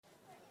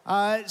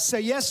So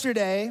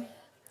yesterday,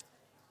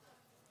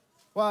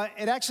 well,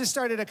 it actually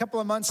started a couple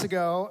of months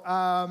ago.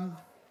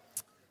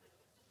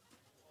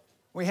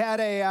 We had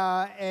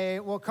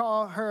we'll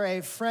call her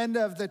a friend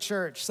of the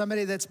church,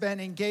 somebody that's been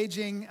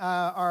engaging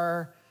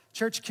our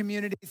church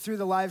community through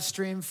the live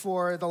stream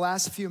for the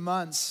last few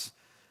months,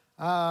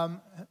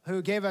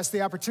 who gave us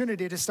the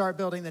opportunity to start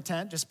building the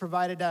tent, just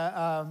provided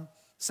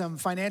some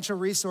financial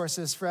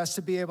resources for us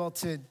to be able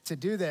to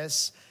do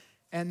this.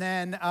 And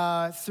then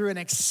through an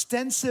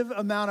extensive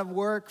amount of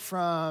work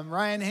from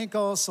Ryan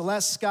Hinkle,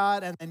 Celeste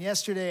Scott, and then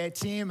yesterday a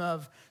team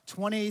of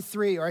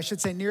 23, or I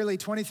should say nearly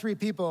 23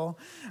 people,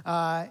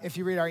 if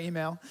you read our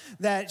email,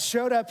 that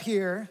showed up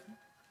here,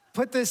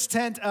 put this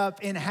tent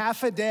up in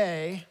half a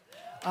day.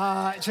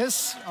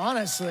 Just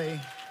honestly,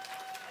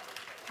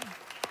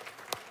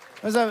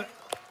 it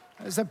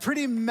was a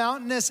pretty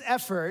mountainous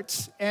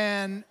effort,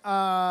 and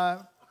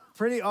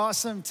pretty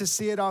awesome to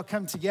see it all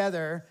come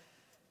together.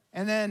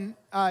 And then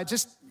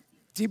just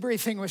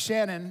debriefing with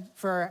Shannon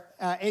for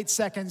 8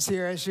 seconds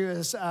here as she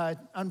was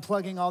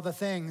unplugging all the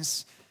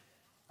things.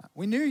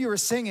 We knew you were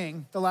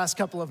singing the last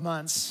couple of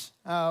months.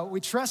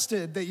 We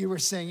trusted that you were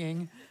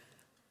singing,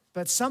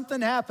 but something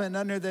happened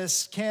under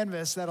this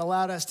canvas that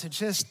allowed us to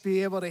just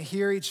be able to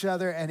hear each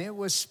other, and it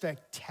was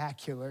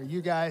spectacular.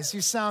 You guys,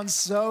 you sound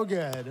so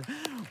good.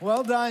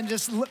 Well done,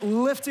 just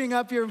lifting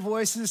up your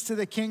voices to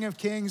the King of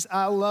Kings.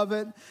 I love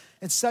it.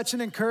 It's such an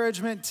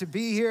encouragement to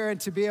be here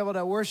and to be able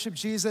to worship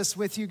Jesus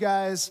with you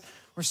guys.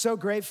 We're so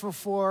grateful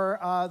for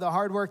the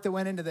hard work that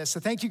went into this.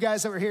 So thank you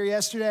guys that were here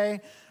yesterday.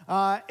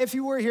 If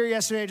you were here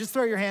yesterday, just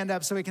throw your hand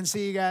up so we can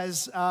see you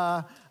guys.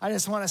 I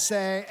just want to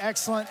say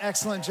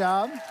excellent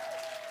job.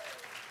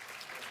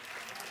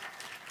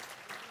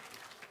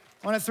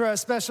 I want to throw a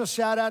special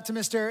shout out to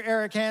Mr.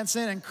 Eric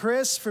Hansen and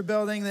Chris for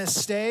building this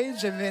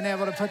stage and being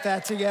able to put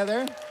that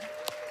together.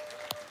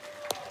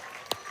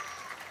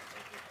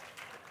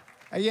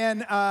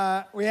 Again,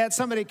 we had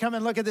somebody come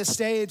and look at this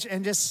stage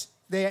and just,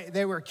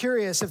 they were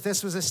curious if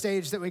this was a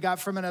stage that we got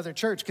from another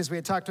church, because we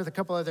had talked with a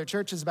couple other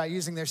churches about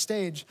using their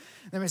stage.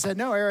 And then we said,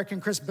 no, Eric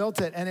and Chris built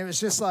it. And it was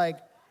just like,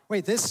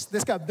 wait, this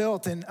got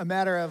built in a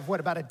matter of,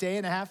 about a day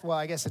and a half? Well,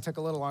 I guess it took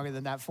a little longer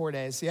than that, 4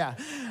 days, yeah.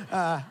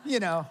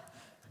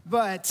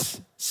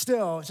 But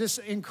still, just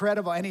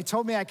incredible. And he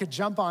told me I could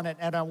jump on it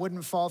and I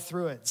wouldn't fall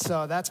through it.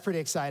 So that's pretty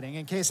exciting,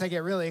 in case I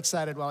get really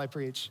excited while I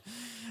preach.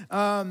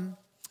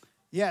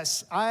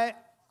 Yes,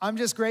 I'm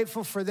just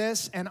grateful for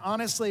this, and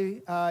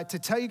honestly, to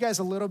tell you guys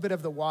a little bit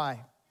of the why.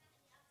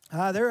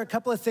 There are a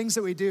couple of things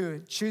that we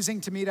do: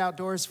 choosing to meet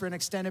outdoors for an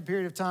extended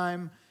period of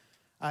time,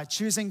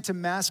 choosing to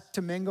mask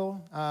to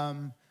mingle,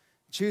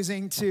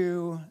 choosing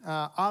to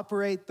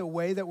operate the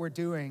way that we're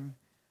doing.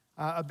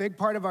 A big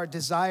part of our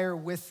desire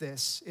with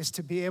this is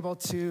to be able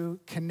to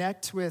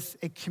connect with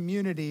a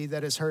community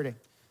that is hurting.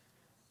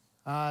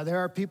 There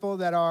are people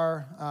that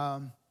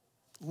are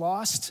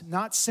lost,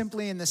 not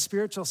simply in the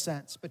spiritual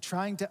sense, but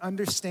trying to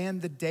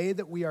understand the day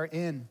that we are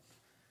in,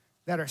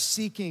 that are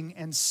seeking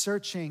and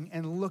searching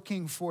and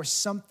looking for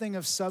something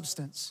of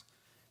substance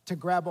to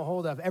grab a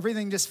hold of.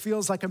 Everything just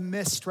feels like a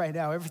mist right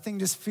now. Everything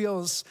just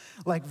feels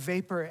like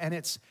vapor, and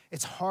it's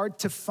hard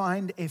to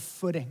find a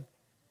footing.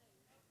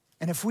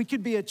 And if we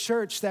could be a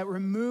church that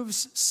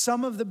removes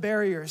some of the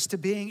barriers to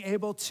being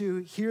able to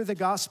hear the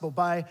gospel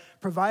by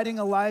providing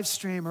a live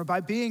stream, or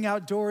by being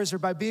outdoors, or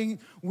by being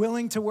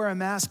willing to wear a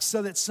mask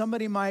so that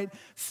somebody might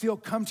feel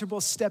comfortable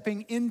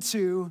stepping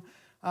into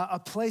a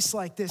place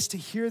like this to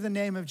hear the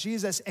name of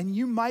Jesus. And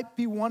you might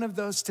be one of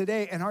those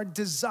today. And our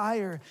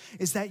desire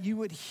is that you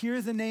would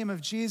hear the name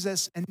of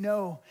Jesus and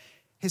know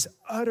his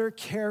utter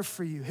care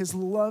for you, his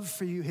love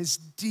for you, his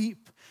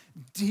deep,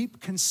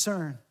 deep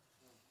concern.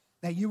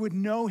 That you would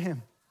know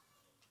him,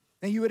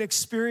 that you would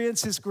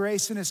experience his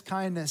grace and his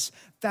kindness.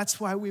 That's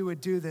why we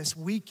would do this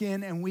week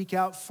in and week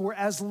out for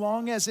as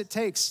long as it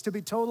takes. To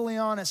be totally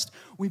honest,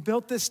 we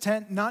built this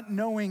tent not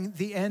knowing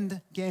the end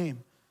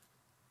game.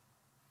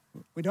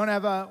 We don't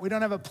have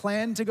a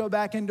plan to go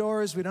back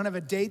indoors. We don't have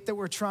a date that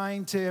we're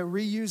trying to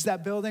reuse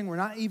that building. We're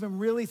not even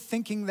really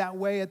thinking that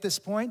way at this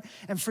point.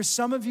 And for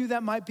some of you,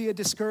 that might be a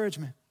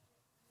discouragement.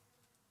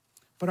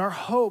 But our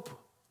hope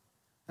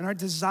and our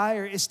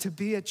desire is to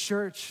be a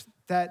church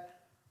that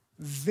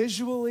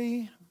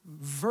visually,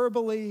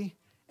 verbally,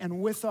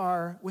 and with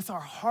our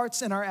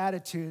hearts and our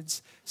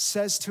attitudes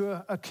says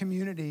to a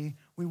community,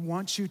 we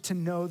want you to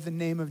know the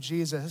name of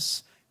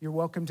Jesus. You're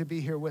welcome to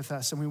be here with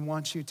us, and we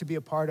want you to be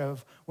a part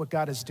of what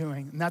God is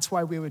doing. And that's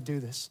why we would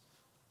do this.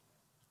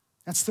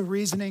 That's the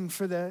reasoning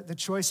for the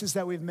choices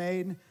that we've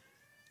made.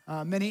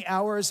 Many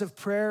hours of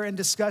prayer and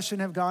discussion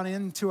have gone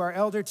into our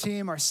elder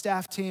team, our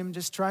staff team,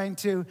 just trying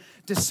to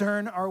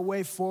discern our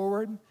way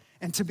forward.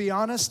 And to be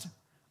honest,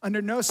 under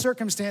no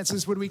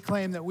circumstances would we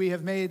claim that we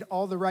have made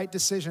all the right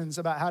decisions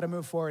about how to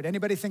move forward.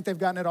 Anybody think they've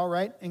gotten it all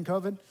right in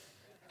COVID?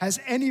 Has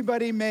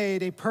anybody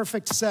made a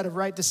perfect set of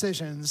right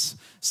decisions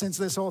since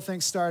this whole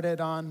thing started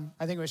on,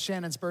 I think it was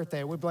Shannon's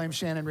birthday? We blame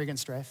Shannon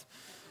Regenstrife.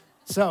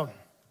 So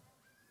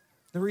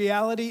the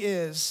reality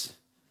is,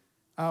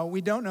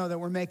 we don't know that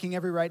we're making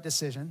every right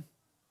decision.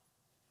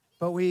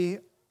 but we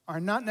are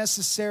not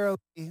necessarily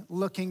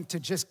looking to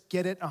just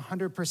get it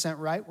 100%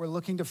 right. We're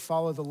looking to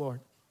follow the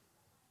Lord.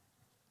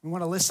 We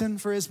want to listen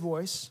for his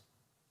voice.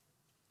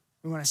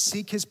 We want to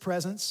seek his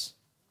presence.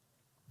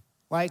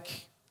 Like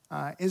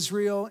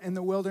Israel in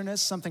the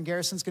wilderness, something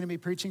Garrison's going to be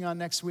preaching on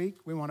next week.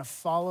 We want to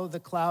follow the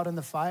cloud and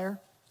the fire.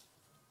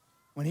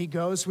 When he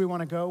goes, we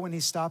want to go. When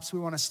he stops, we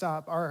want to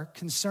stop. Our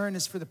concern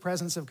is for the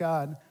presence of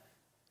God,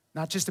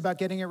 not just about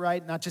getting it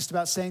right, not just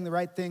about saying the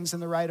right things in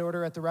the right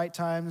order at the right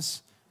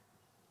times.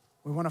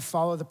 We want to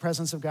follow the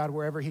presence of God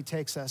wherever he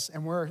takes us,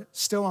 and we're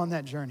still on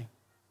that journey.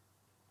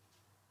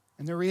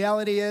 And the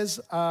reality is,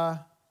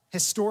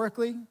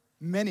 historically,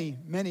 many,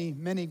 many,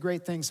 many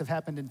great things have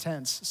happened in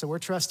tents. So we're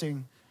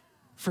trusting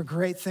for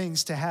great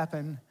things to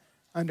happen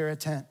under a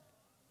tent.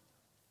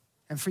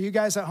 And for you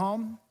guys at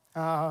home,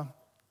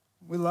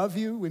 we love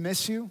you, we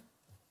miss you.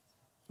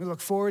 We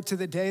look forward to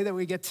the day that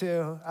we get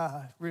to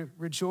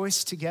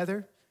rejoice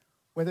together,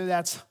 whether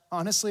that's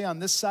honestly on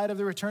this side of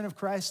the return of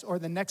Christ or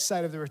the next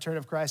side of the return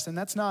of Christ. And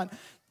that's not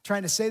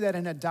trying to say that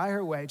in a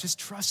dire way, just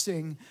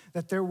trusting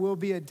that there will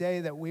be a day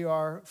that we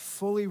are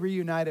fully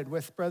reunited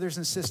with brothers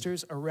and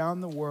sisters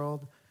around the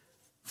world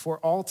for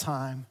all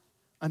time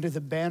under the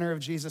banner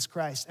of Jesus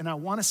Christ. And I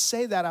want to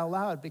say that out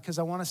loud because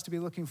I want us to be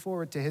looking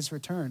forward to his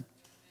return,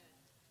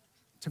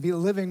 to be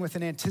living with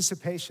an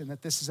anticipation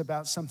that this is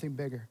about something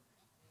bigger.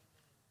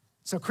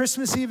 So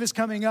Christmas Eve is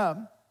coming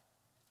up,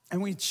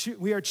 and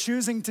we are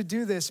choosing to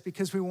do this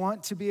because we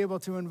want to be able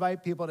to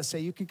invite people to say,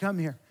 you can come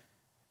here.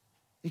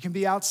 You can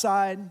be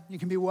outside, you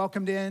can be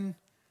welcomed in,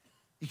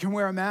 you can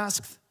wear a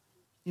mask,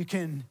 you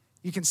can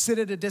sit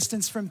at a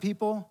distance from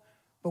people,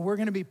 but we're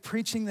gonna be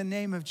preaching the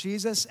name of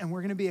Jesus, and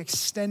we're gonna be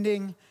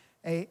extending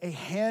a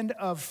hand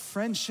of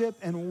friendship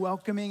and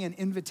welcoming and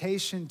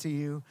invitation to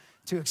you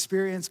to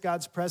experience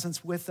God's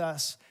presence with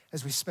us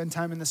as we spend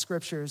time in the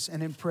scriptures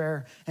and in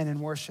prayer and in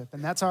worship.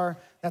 And that's our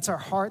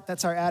heart,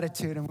 that's our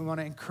attitude, and we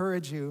wanna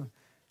encourage you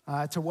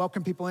to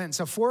welcome people in.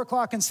 So 4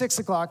 o'clock and 6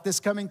 o'clock this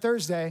coming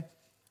Thursday,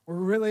 we're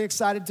really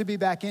excited to be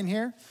back in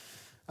here.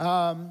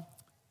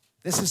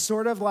 This is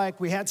sort of like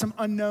we had some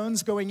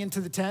unknowns going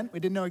into the tent. We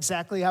didn't know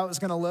exactly how it was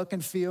gonna look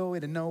and feel. We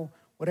didn't know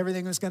what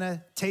everything was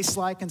gonna taste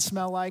like and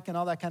smell like and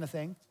all that kind of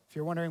thing. If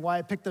you're wondering why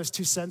I picked those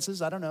 2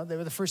 senses, I don't know. They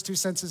were the first 2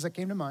 senses that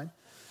came to mind.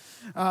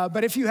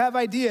 But if you have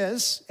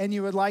ideas and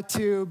you would like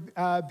to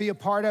be a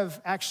part of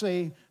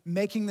actually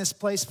making this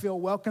place feel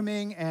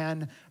welcoming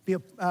and be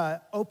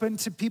open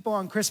to people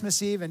on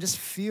Christmas Eve and just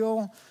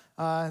feel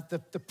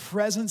the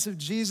presence of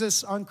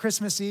Jesus on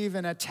Christmas Eve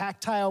in a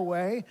tactile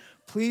way,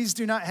 please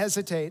do not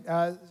hesitate.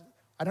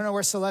 I don't know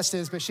where Celeste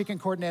is, but she can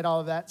coordinate all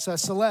of that. So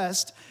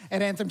Celeste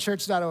at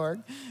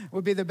anthemchurch.org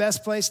would be the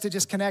best place to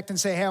just connect and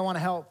say, hey, I want to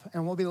help.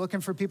 And we'll be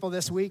looking for people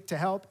this week to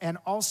help. And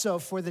also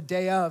for the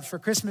day of, for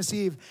Christmas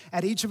Eve,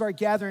 at each of our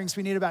gatherings,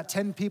 we need about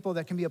 10 people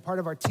that can be a part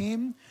of our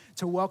team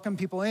to welcome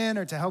people in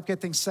or to help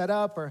get things set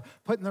up or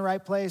put in the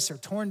right place or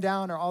torn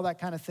down or all that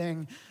kind of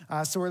thing.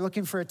 So we're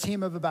looking for a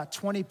team of about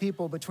 20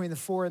 people between the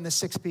 4 and the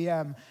 6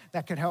 p.m.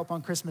 that could help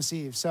on Christmas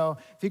Eve. So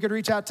if you could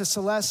reach out to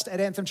Celeste at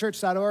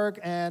anthemchurch.org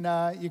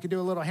and you could do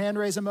a little hand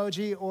raise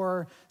emoji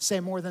or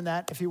say more than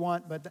that if you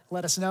want, but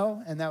let us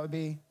know and that would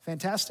be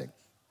fantastic.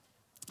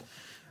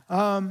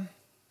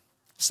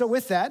 So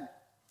with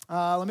that,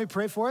 let me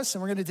pray for us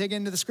and we're going to dig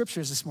into the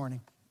scriptures this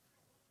morning.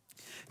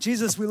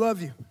 Jesus, we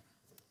love you.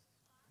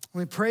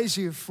 We praise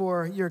you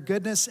for your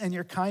goodness and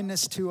your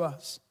kindness to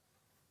us.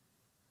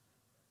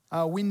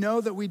 We know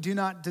that we do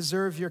not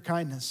deserve your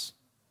kindness.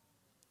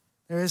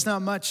 There is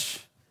not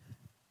much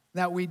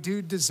that we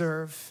do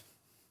deserve,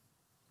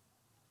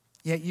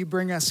 yet you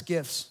bring us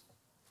gifts.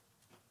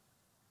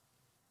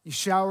 You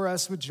shower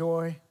us with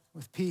joy,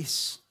 with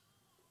peace,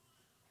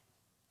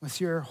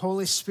 with your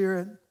Holy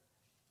Spirit,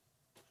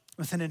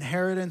 with an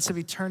inheritance of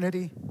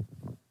eternity,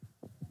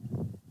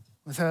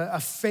 with a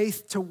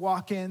faith to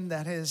walk in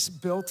that is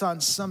built on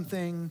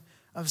something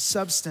of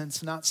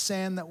substance, not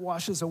sand that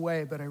washes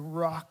away, but a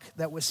rock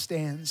that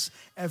withstands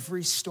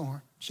every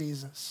storm,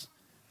 Jesus.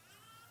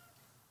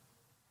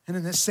 And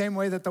in the same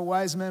way that the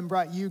wise men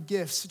brought you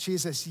gifts,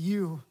 Jesus,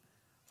 you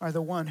are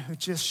the one who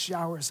just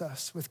showers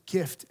us with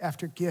gift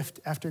after gift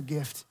after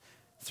gift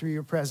through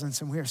your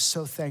presence. And we are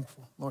so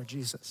thankful, Lord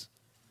Jesus.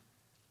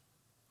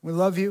 We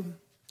love you.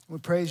 We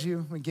praise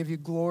you. We give you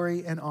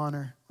glory and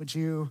honor. Would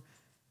you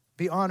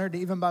be honored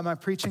even by my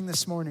preaching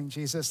this morning,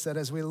 Jesus, that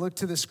as we look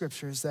to the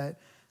scriptures, that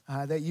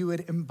you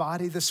would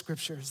embody the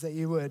scriptures, that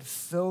you would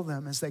fill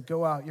them as they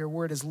go out. Your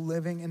word is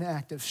living and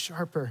active,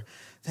 sharper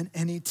than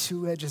any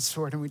two-edged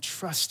sword, and we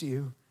trust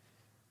you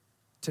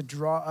to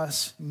draw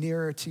us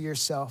nearer to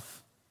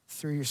yourself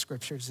through your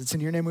scriptures. It's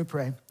in your name we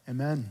pray,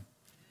 amen.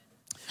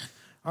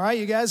 All right,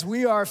 you guys,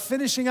 we are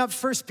finishing up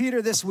 1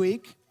 Peter this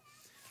week.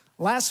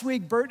 Last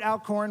week, Bert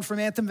Alcorn from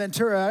Anthem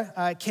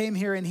Ventura came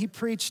here and he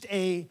preached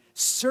a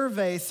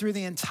survey through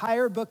the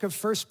entire book of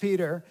 1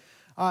 Peter.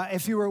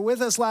 If you were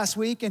with us last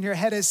week and your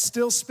head is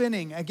still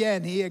spinning,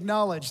 again, he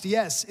acknowledged,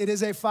 yes, it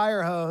is a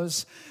fire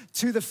hose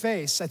to the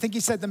face. I think he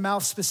said the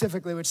mouth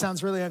specifically, which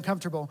sounds really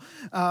uncomfortable.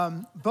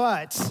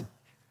 But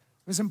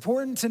It was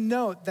important to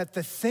note that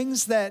the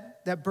things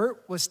that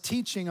Bert was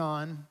teaching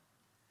on,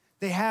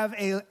 they have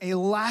a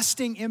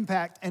lasting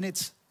impact, and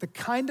it's the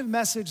kind of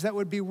message that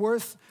would be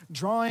worth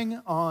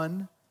drawing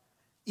on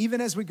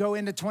even as we go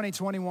into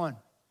 2021.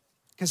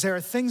 Because there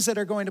are things that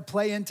are going to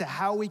play into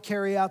how we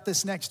carry out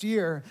this next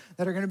year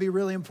that are going to be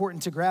really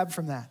important to grab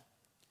from that.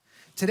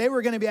 Today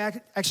we're going to be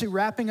actually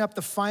wrapping up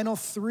the final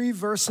 3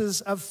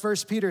 verses of 1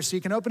 Peter. So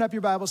you can open up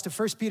your Bibles to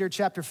 1 Peter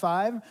chapter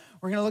 5.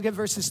 We're going to look at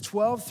verses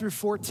 12 through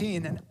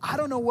 14. And I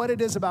don't know what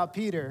it is about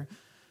Peter,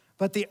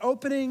 but the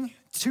opening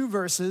 2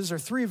 verses or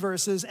 3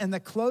 verses and the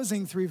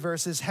closing 3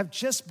 verses have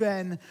just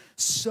been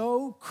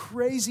so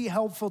crazy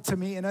helpful to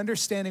me in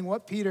understanding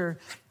what Peter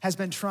has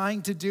been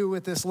trying to do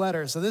with this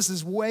letter. So this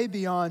is way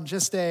beyond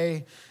just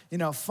a,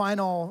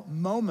 final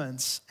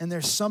moments. And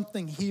there's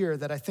something here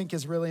that I think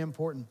is really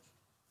important.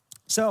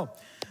 So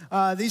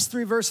these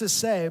 3 verses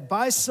say,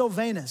 by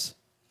Silvanus,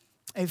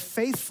 a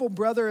faithful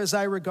brother as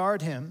I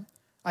regard him,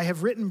 I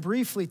have written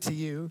briefly to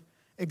you,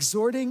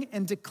 exhorting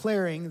and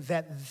declaring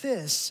that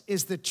this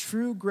is the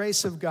true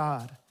grace of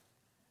God.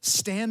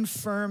 Stand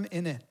firm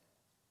in it.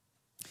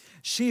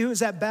 She who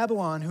is at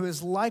Babylon, who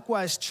is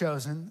likewise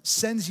chosen,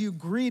 sends you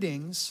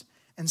greetings,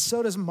 and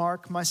so does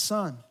Mark, my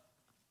son.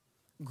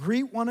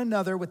 Greet one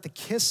another with the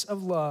kiss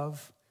of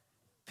love.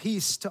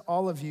 Peace to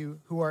all of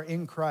you who are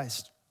in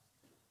Christ.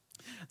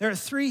 There are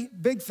 3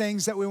 big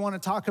things that we want to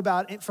talk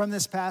about from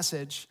this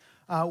passage.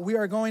 We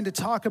are going to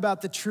talk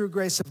about the true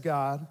grace of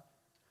God.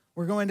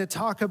 We're going to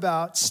talk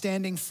about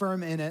standing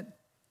firm in it.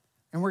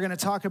 And we're going to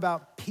talk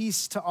about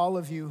peace to all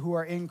of you who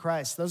are in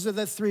Christ. Those are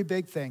the 3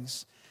 big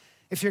things.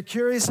 If you're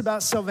curious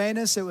about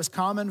Silvanus, it was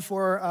common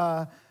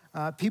for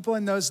people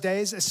in those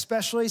days,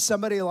 especially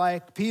somebody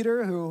like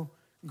Peter who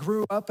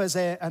grew up as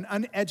an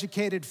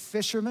uneducated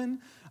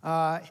fisherman.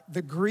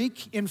 The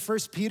Greek in 1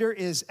 Peter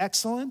is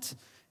excellent.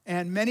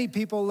 And many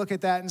people look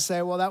at that and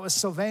say, well, that was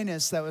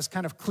Silvanus that was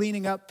kind of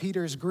cleaning up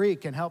Peter's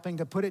Greek and helping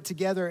to put it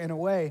together in a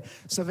way.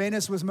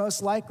 Silvanus was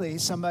most likely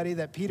somebody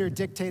that Peter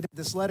dictated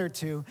this letter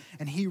to,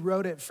 and he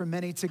wrote it for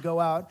many to go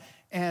out.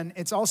 And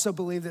it's also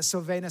believed that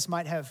Silvanus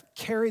might have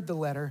carried the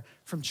letter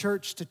from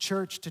church to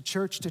church to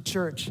church to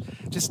church,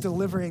 just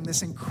delivering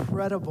this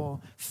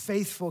incredible,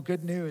 faithful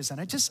good news. And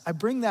I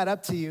bring that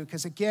up to you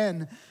because,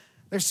 again,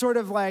 they're sort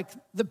of like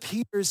the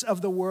Peters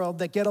of the world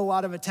that get a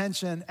lot of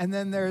attention. And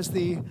then there's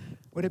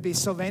would it be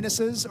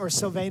Silvanuses or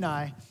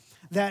Silvani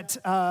that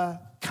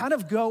kind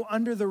of go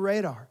under the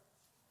radar.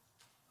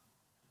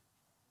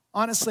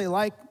 Honestly,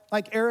 like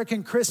Eric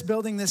and Chris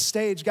building this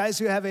stage, guys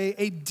who have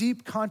a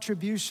deep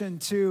contribution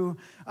to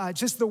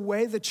just the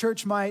way the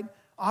church might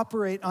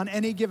operate on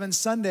any given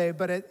Sunday,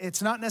 but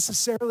it's not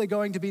necessarily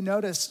going to be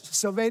noticed.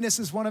 Silvanus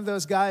is one of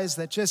those guys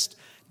that just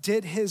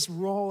did his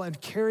role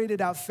and carried it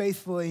out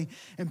faithfully.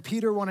 And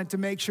Peter wanted to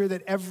make sure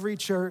that every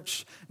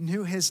church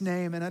knew his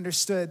name and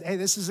understood, hey,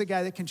 this is a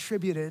guy that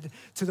contributed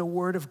to the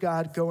word of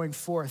God going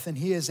forth. And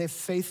he is a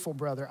faithful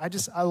brother.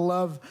 I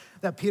love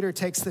that Peter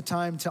takes the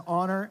time to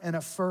honor and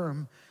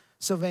affirm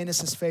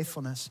Silvanus'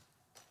 faithfulness.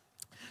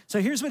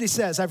 So here's what he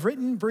says. I've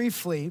written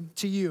briefly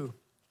to you.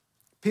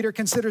 Peter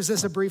considers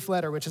this a brief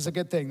letter, which is a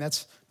good thing.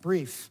 That's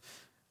brief.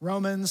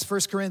 Romans,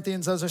 1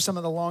 Corinthians, those are some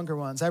of the longer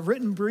ones. I've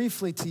written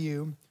briefly to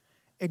you,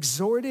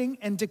 exhorting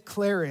and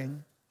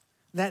declaring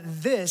that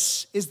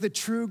this is the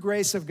true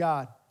grace of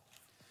God.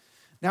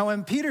 Now,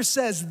 when Peter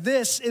says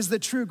this is the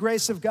true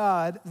grace of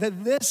God,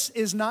 that this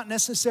is not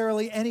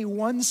necessarily any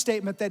one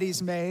statement that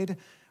he's made,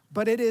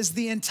 but it is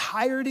the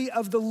entirety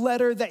of the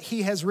letter that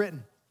he has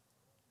written.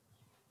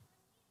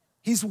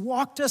 He's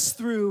walked us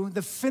through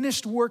the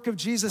finished work of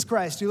Jesus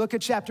Christ. You look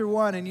at chapter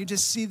 1 and you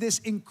just see this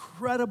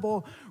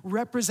incredible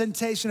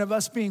representation of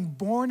us being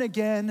born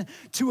again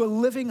to a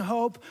living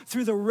hope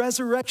through the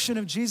resurrection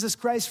of Jesus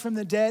Christ from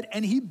the dead.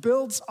 And he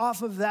builds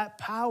off of that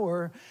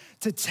power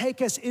to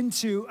take us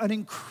into an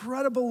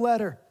incredible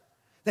letter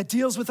that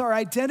deals with our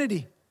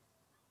identity.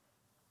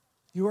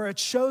 You are a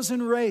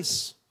chosen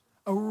race,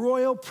 a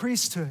royal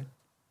priesthood,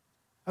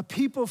 a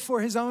people for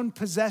his own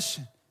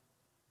possession.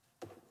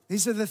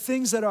 These are the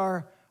things that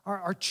are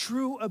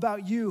true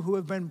about you who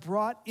have been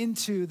brought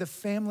into the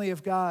family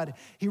of God.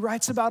 He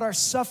writes about our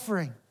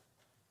suffering.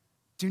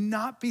 Do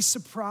not be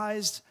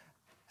surprised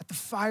at the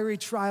fiery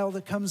trial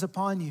that comes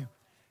upon you.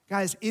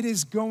 Guys, it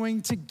is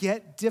going to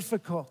get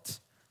difficult.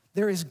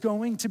 There is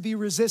going to be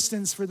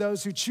resistance for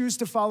those who choose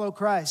to follow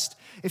Christ.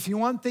 If you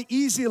want the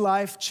easy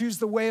life, choose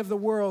the way of the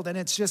world, and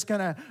it's just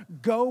gonna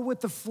go with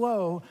the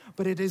flow,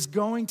 but it is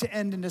going to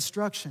end in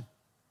destruction.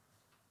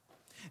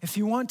 If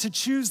you want to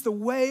choose the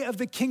way of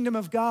the kingdom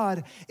of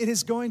God, it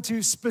is going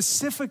to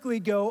specifically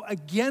go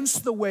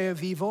against the way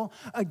of evil,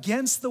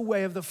 against the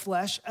way of the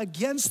flesh,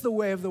 against the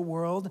way of the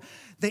world.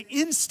 The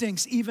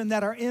instincts even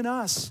that are in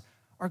us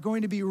are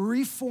going to be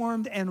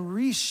reformed and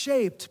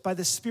reshaped by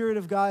the Spirit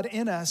of God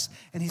in us,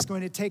 and he's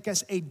going to take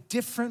us a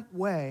different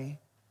way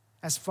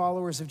as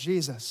followers of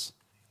Jesus.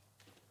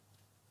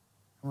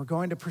 And we're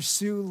going to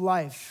pursue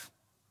life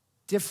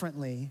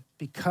differently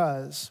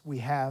because we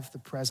have the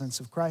presence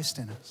of Christ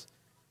in us.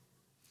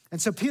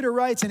 And so Peter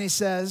writes and he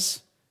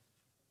says,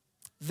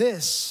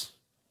 This,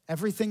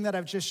 everything that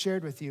I've just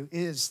shared with you,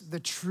 is the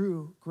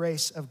true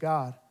grace of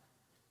God.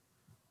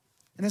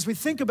 And as we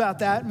think about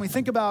that, and we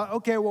think about,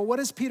 okay, well, what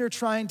is Peter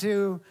trying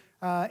to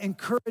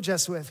encourage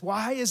us with?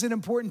 Why is it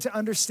important to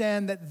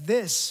understand that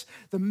this,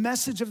 the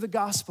message of the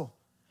gospel,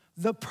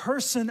 the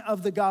person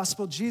of the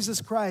gospel,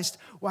 Jesus Christ,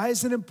 why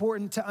is it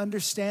important to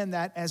understand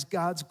that as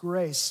God's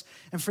grace?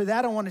 And for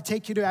that, I want to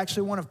take you to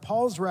actually one of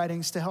Paul's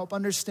writings to help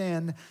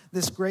understand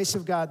this grace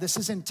of God. This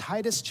is in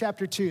Titus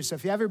chapter 2. So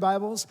if you have your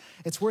Bibles,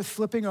 it's worth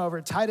flipping over.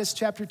 Titus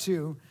chapter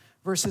 2,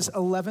 verses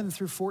 11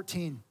 through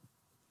 14.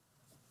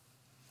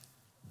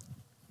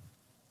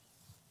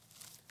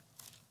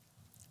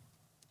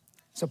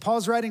 So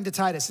Paul's writing to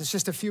Titus. It's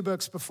just a few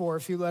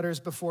letters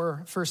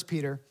before 1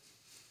 Peter.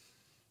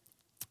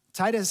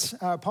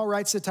 Paul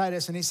writes to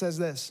Titus, and he says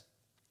this: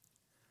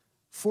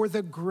 "For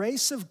the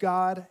grace of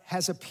God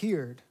has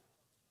appeared,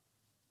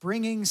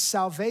 bringing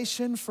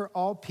salvation for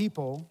all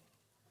people,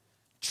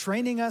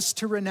 training us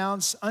to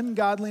renounce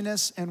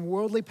ungodliness and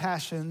worldly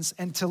passions,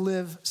 and to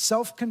live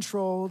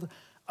self-controlled,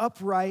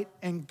 upright,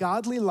 and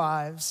godly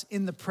lives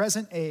in the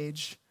present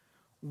age,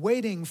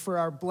 waiting for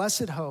our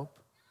blessed hope,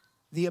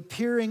 the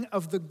appearing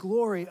of the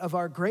glory of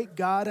our great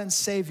God and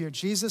Savior,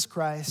 Jesus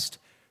Christ,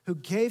 who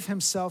gave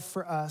himself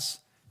for us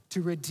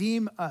to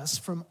redeem us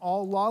from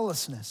all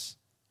lawlessness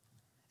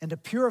and to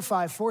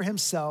purify for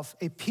himself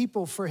a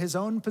people for his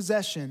own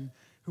possession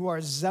who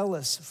are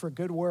zealous for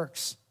good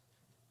works."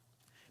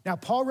 Now,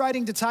 Paul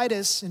writing to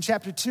Titus in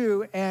chapter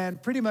 2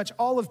 and pretty much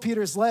all of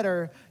Peter's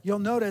letter, you'll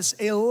notice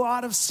a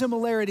lot of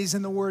similarities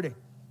in the wording.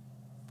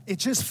 It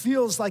just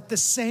feels like the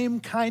same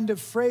kind of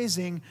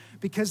phrasing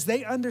because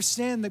they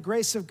understand the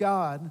grace of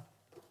God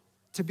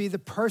to be the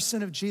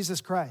person of Jesus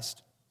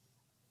Christ.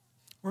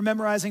 We're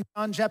memorizing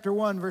John chapter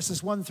 1,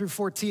 verses 1 through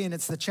 14.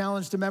 It's the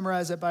challenge to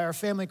memorize it by our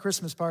family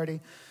Christmas party.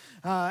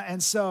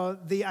 And so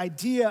the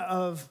idea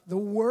of the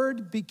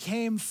Word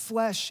became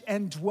flesh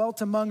and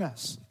dwelt among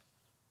us.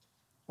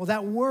 Well,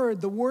 that Word,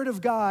 the Word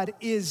of God,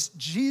 is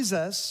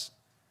Jesus.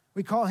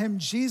 We call him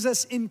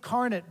Jesus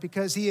incarnate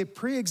because he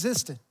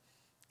pre-existed.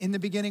 In the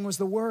beginning was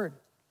the Word.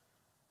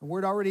 The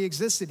Word already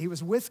existed. He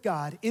was with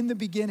God in the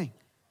beginning.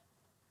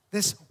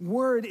 This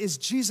Word is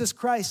Jesus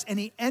Christ, and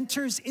he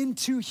enters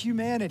into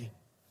humanity.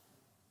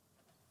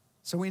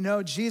 So we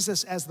know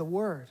Jesus as the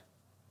Word.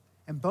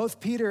 And both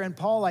Peter and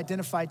Paul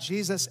identify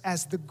Jesus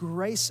as the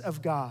grace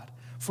of God.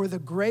 For the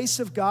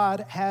grace of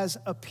God has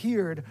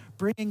appeared,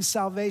 bringing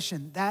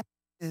salvation. That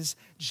is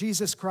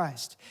Jesus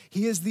Christ.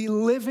 He is the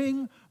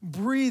living,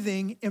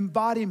 breathing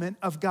embodiment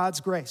of God's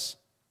grace.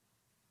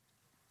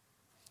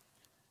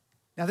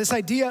 Now, this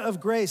idea of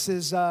grace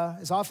is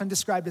often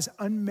described as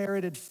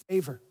unmerited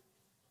favor.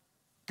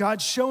 God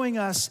showing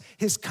us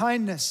his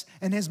kindness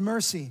and his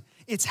mercy.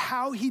 It's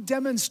how he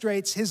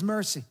demonstrates his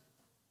mercy.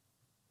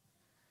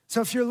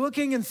 So if you're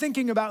looking and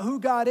thinking about who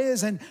God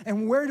is and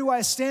where do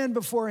I stand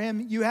before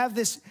him, you have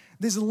this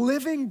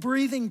living,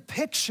 breathing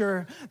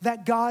picture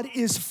that God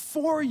is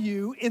for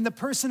you in the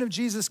person of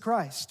Jesus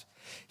Christ.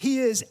 He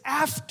is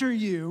after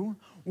you,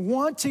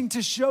 wanting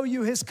to show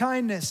you his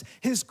kindness,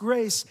 his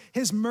grace,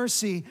 his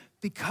mercy,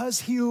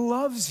 because he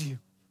loves you.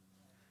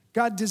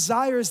 God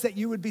desires that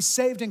you would be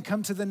saved and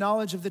come to the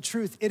knowledge of the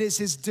truth. It is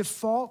his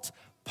default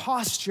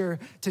posture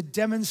to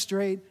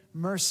demonstrate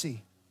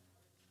mercy.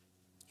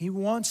 He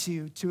wants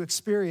you to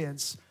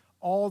experience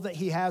all that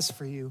he has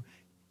for you.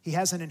 He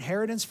has an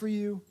inheritance for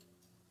you.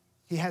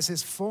 He has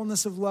his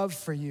fullness of love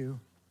for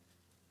you.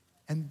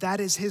 And that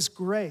is his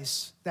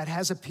grace that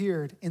has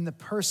appeared in the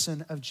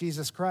person of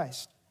Jesus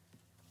Christ.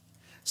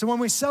 So when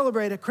we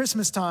celebrate at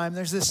Christmas time,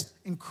 there's this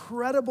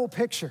incredible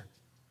picture.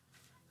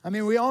 I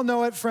mean, we all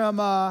know it from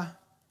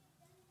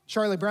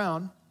Charlie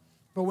Brown,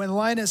 but when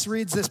Linus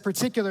reads this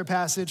particular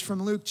passage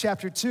from Luke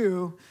chapter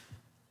 2,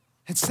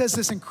 it says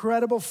this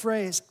incredible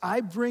phrase,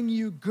 "I bring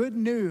you good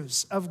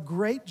news of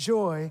great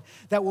joy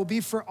that will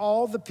be for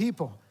all the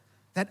people,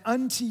 that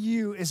unto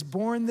you is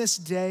born this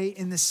day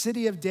in the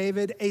city of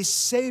David a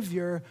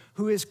Savior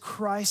who is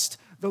Christ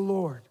the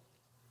Lord."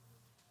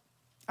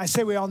 I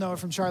say we all know it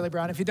from Charlie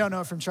Brown. If you don't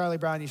know it from Charlie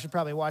Brown, you should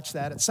probably watch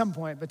that at some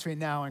point between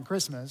now and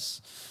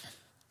Christmas.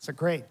 It's a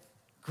great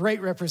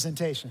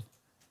representation.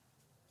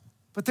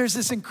 But there's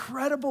this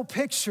incredible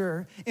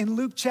picture in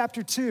Luke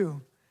chapter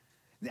 2.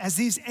 As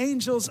these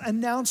angels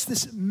announce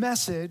this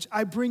message,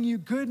 "I bring you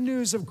good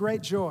news of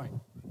great joy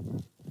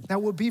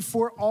that will be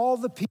for all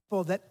the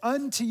people, that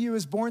unto you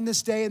is born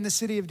this day in the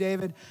city of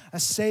David a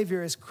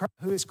Savior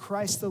who is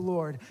Christ the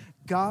Lord."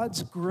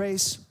 God's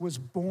grace was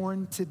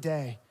born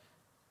today.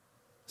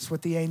 That's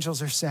what the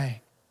angels are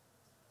saying.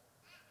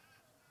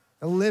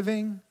 A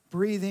living,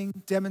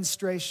 breathing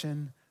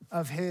demonstration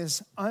of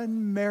his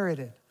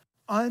unmerited,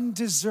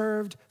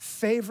 undeserved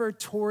favor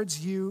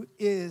towards you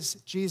is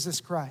Jesus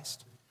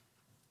Christ.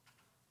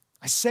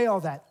 I say all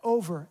that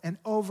over and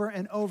over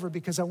and over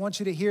because I want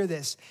you to hear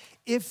this.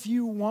 If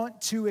you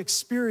want to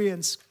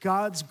experience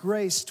God's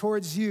grace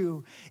towards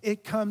you,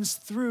 it comes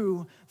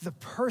through the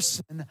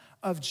person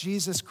of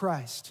Jesus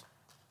Christ.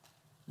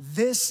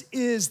 This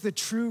is the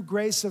true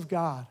grace of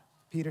God,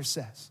 Peter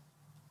says.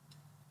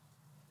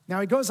 Now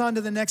he goes on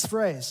to the next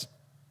phrase,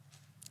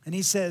 and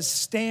he says,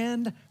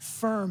 stand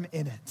firm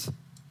in it.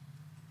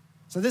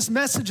 So this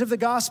message of the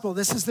gospel,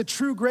 this is the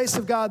true grace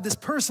of God, this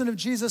person of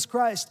Jesus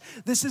Christ,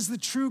 this is the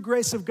true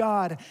grace of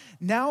God.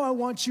 Now I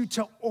want you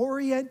to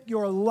orient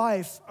your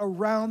life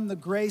around the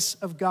grace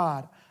of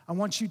God. I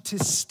want you to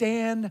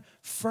stand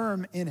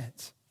firm in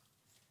it.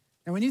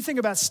 And when you think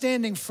about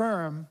standing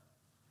firm,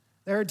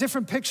 there are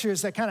different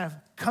pictures that kind of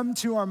come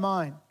to our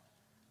mind.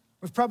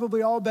 We've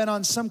probably all been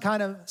on some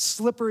kind of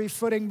slippery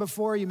footing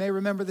before. You may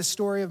remember the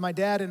story of my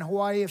dad in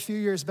Hawaii a few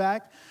years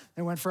back.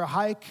 They went for a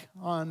hike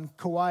on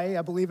Kauai,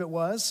 I believe it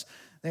was.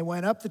 They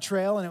went up the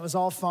trail and it was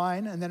all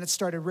fine, and then it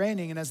started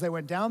raining, and as they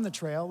went down the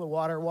trail, the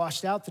water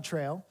washed out the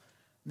trail,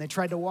 and they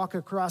tried to walk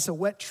across a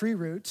wet tree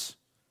root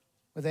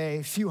with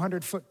a few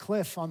 100-foot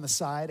cliff on the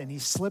side, and he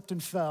slipped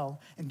and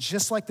fell, and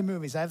just like the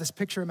movies, I have this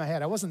picture in my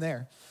head, I wasn't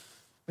there,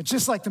 but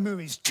just like the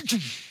movies,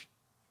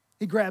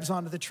 he grabs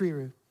onto the tree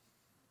root,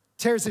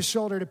 tears his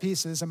shoulder to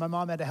pieces, and my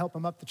mom had to help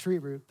him up the tree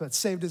root, but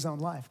saved his own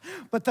life.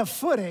 But the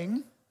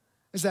footing,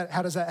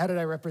 how did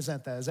I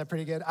represent that? Is that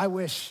pretty good? I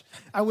wish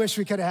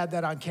we could have had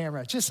that on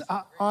camera. Just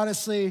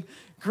honestly,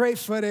 great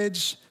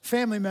footage,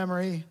 family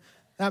memory.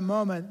 That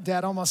moment,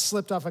 Dad almost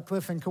slipped off a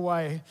cliff in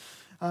Kauai,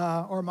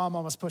 or Mom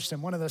almost pushed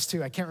him. One of those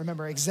two. I can't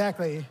remember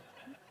exactly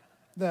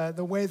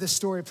the way the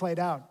story played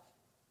out.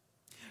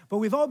 But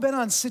we've all been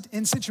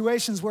in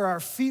situations where our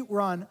feet were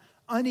on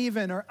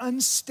uneven or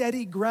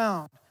unsteady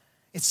ground.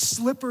 It's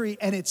slippery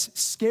and it's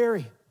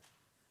scary. I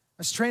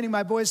was training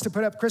my boys to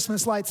put up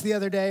Christmas lights the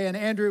other day, and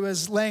Andrew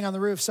was laying on the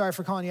roof. Sorry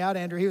for calling you out,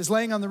 Andrew. He was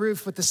laying on the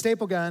roof with the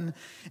staple gun,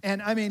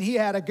 and I mean, he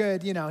had a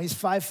good, he's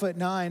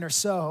 5'9" or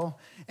so,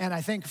 and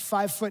I think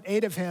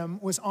 5'8" of him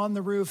was on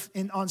the roof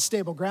on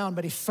stable ground,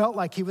 but he felt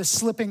like he was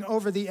slipping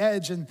over the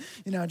edge and,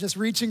 just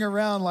reaching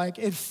around like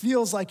it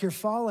feels like you're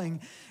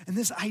falling. And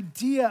this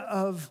idea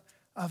of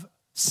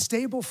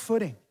stable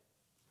footing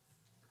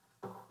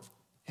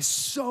is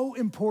so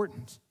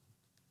important.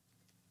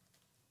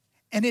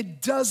 And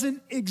it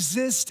doesn't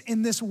exist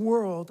in this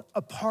world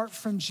apart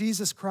from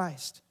Jesus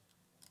Christ.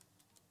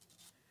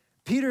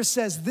 Peter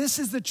says, this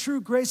is the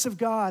true grace of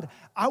God.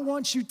 I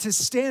want you to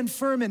stand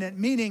firm in it,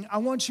 meaning I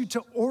want you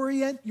to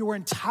orient your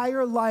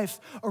entire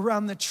life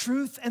around the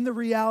truth and the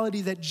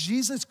reality that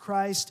Jesus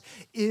Christ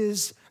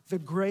is the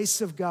grace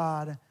of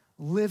God,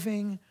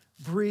 living,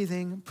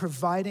 breathing,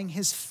 providing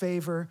his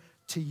favor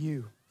to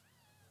you.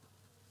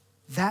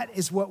 That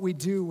is what we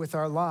do with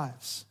our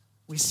lives.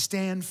 We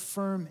stand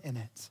firm in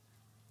it.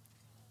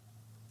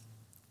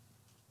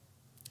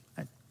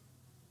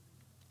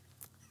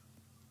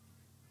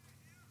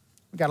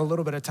 We've got a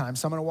little bit of time,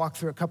 so I'm going to walk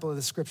through a couple of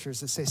the scriptures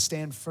that say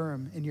stand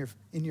firm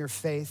in your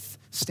faith,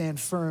 stand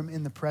firm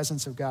in the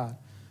presence of God.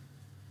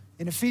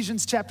 In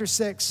Ephesians chapter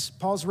 6,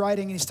 Paul's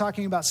writing, and he's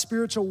talking about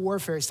spiritual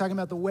warfare. He's talking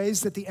about the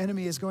ways that the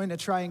enemy is going to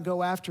try and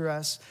go after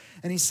us.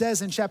 And he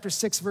says in chapter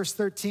 6, verse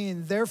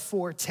 13,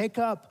 therefore, take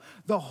up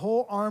the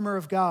whole armor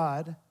of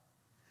God,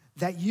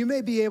 that you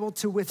may be able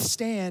to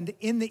withstand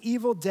in the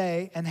evil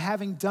day, and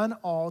having done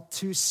all,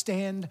 to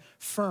stand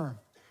firm.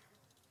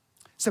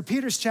 So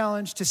Peter's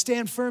challenge to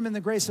stand firm in the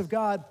grace of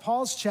God,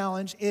 Paul's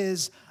challenge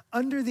is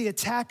under the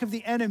attack of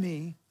the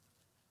enemy,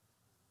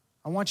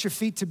 I want your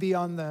feet to be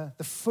on the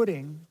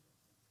footing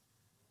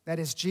that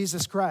is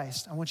Jesus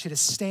Christ. I want you to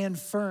stand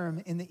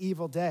firm in the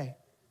evil day.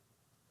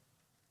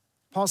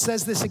 Paul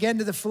says this again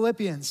to the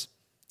Philippians,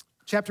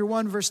 chapter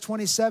 1, verse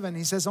 27.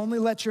 He says, only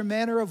let your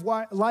manner of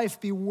life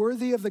be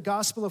worthy of the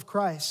gospel of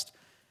Christ,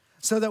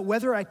 so that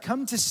whether I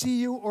come to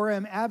see you or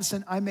am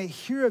absent, I may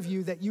hear of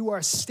you that you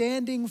are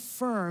standing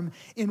firm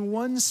in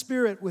one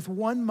spirit with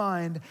one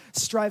mind,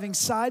 striving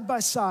side by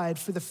side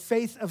for the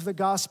faith of the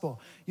gospel.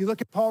 You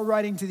look at Paul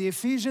writing to the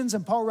Ephesians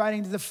and Paul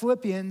writing to the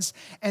Philippians,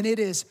 and it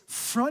is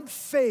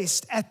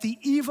front-faced at the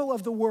evil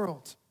of the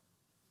world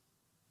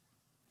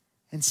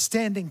and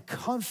standing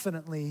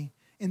confidently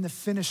in the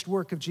finished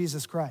work of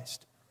Jesus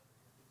Christ.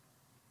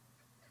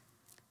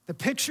 The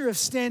picture of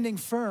standing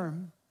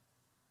firm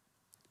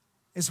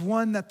is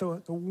one that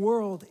the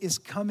world is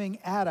coming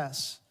at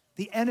us.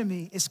 The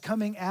enemy is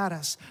coming at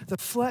us. The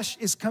flesh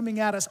is coming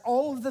at us.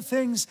 All of the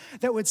things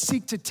that would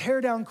seek to tear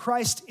down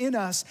Christ in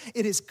us,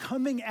 it is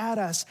coming at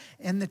us.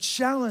 And the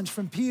challenge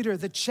from Peter,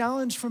 the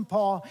challenge from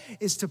Paul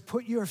is to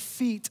put your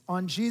feet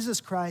on Jesus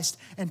Christ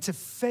and to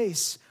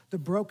face the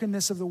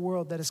brokenness of the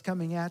world that is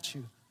coming at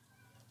you.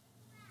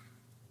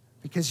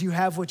 Because you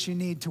have what you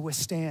need to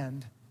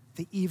withstand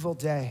the evil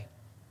day.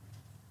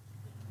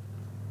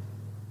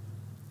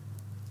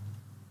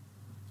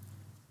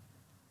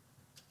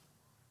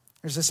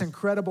 There's this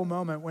incredible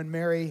moment when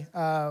Mary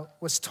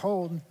was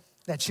told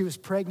that she was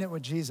pregnant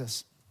with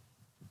Jesus.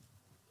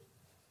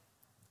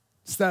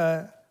 It's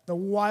the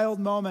wild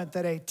moment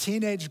that a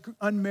teenage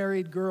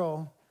unmarried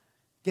girl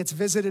gets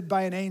visited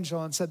by an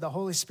angel and said, the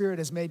Holy Spirit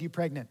has made you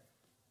pregnant.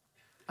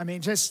 I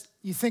mean, just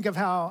you think of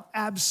how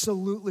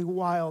absolutely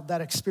wild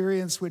that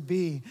experience would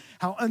be,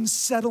 how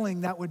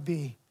unsettling that would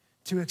be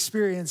to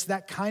experience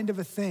that kind of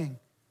a thing.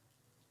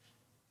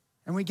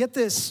 And we get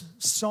this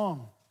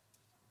song,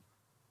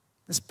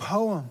 this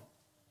poem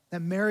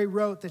that Mary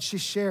wrote that she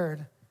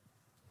shared.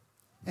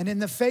 And in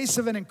the face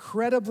of an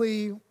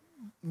incredibly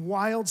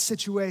wild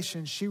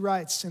situation, she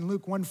writes in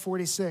Luke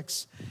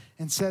 1:46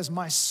 and says,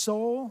 "My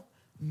soul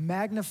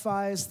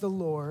magnifies the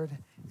Lord,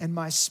 and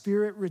my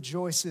spirit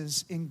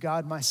rejoices in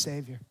God my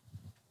Savior."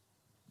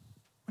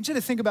 I want you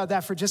to think about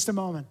that for just a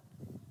moment.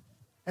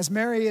 As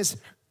Mary is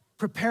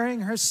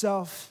preparing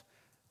herself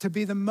to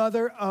be the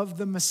mother of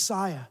the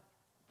Messiah,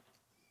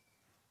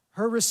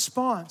 her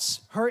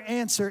response, her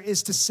answer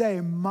is to say,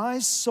 "My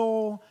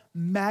soul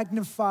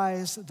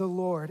magnifies the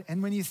Lord."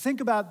 And when you think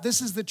about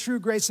this is the true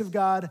grace of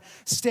God,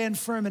 stand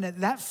firm in it,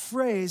 that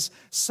phrase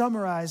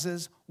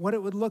summarizes what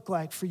it would look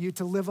like for you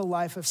to live a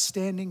life of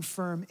standing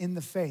firm in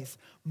the faith.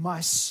 My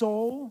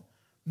soul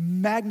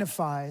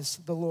magnifies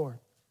the Lord.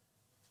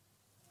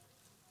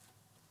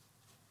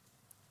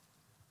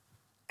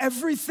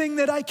 Everything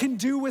that I can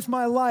do with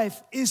my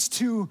life is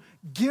to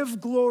give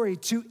glory,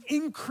 to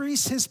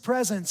increase his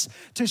presence,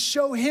 to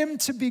show him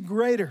to be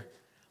greater.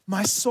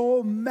 My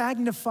soul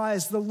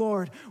magnifies the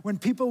Lord. When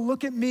people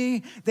look at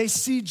me, they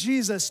see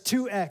Jesus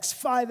 2x,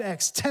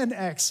 5x,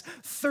 10x,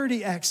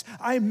 30x.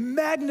 I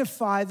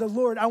magnify the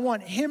Lord. I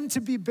want him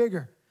to be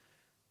bigger.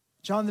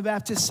 John the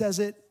Baptist says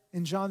it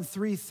in John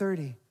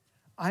 3:30.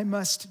 I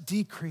must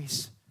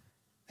decrease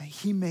that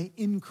he may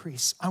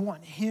increase. I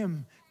want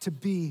him to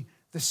be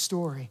the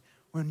story.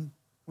 When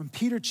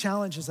Peter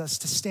challenges us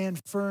to stand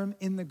firm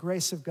in the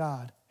grace of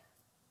God,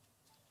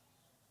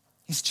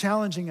 he's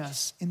challenging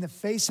us in the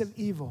face of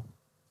evil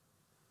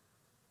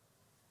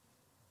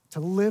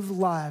to live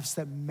lives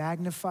that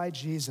magnify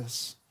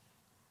Jesus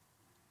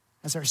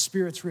as our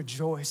spirits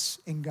rejoice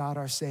in God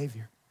our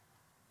Savior.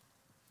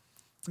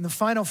 And the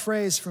final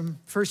phrase from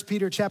 1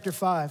 Peter chapter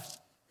 5,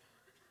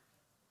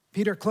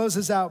 Peter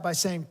closes out by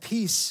saying,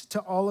 "Peace to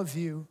all of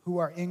you who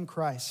are in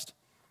Christ."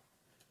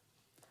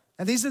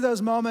 And these are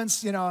those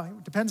moments, it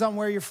depends on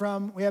where you're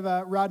from. We have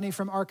Rodney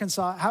from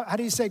Arkansas. How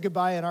do you say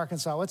goodbye in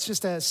Arkansas? What's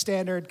just a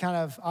standard kind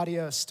of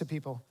adios to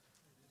people?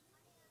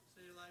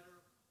 See you later.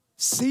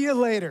 See you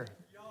later.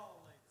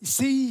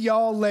 See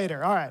y'all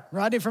later. All right.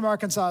 Rodney from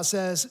Arkansas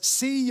says,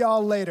 "See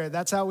y'all later."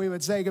 That's how we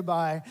would say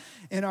goodbye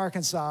in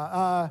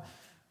Arkansas.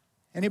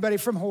 Anybody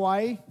from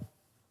Hawaii?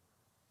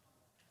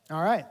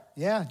 All right.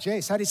 Yeah,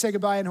 Jace, how do you say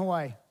goodbye in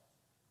Hawaii?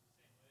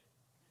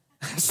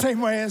 Same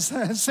way as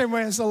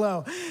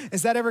hello.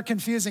 Is that ever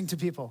confusing to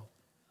people?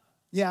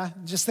 Yeah,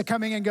 just the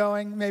coming and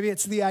going. Maybe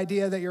it's the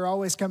idea that you're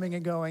always coming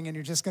and going and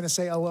you're just going to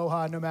say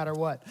aloha no matter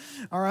what.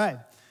 All right.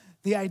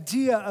 The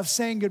idea of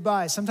saying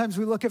goodbye. Sometimes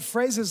we look at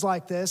phrases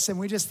like this and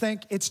we just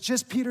think it's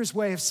just Peter's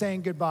way of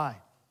saying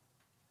goodbye.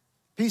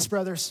 Peace,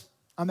 brothers.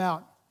 I'm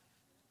out.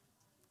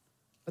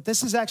 But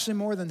this is actually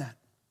more than that.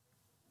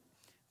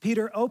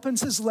 Peter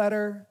opens his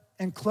letter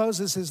and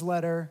closes his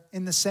letter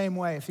in the same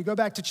way. If you go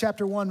back to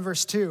chapter 1,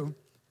 verse 2,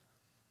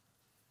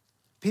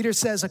 Peter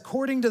says,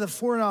 "According to the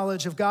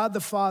foreknowledge of God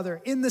the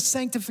Father, in the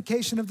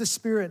sanctification of the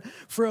Spirit,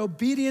 for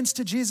obedience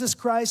to Jesus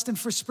Christ and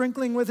for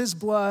sprinkling with his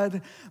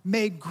blood,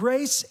 may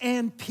grace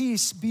and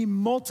peace be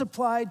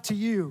multiplied to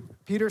you."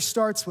 Peter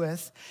starts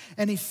with,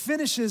 and he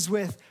finishes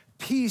with,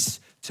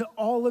 "Peace to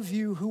all of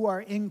you who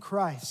are in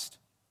Christ."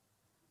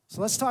 So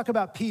let's talk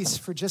about peace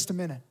for just a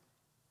minute.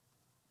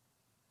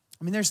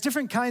 There's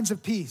different kinds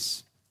of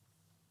peace.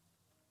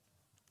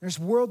 There's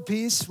world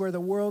peace where the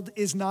world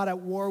is not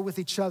at war with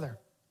each other.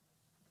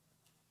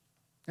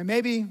 And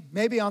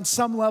maybe on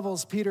some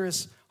levels, Peter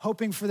is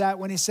hoping for that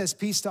when he says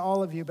peace to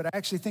all of you, but I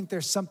actually think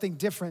there's something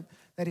different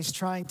that he's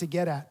trying to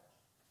get at.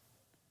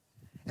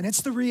 And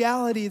it's the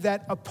reality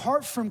that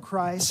apart from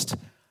Christ,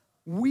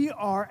 we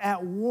are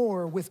at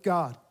war with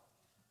God.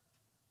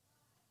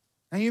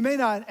 Now, you may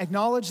not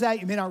acknowledge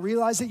that, you may not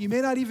realize it, you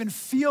may not even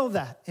feel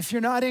that. If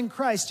you're not in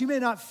Christ, you may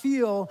not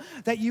feel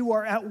that you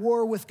are at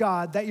war with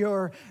God, that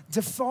your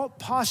default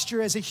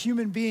posture as a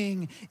human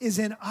being is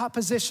in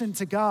opposition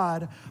to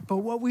God. But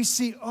what we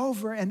see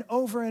over and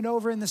over and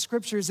over in the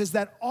scriptures is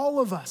that all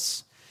of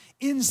us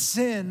in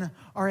sin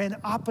are in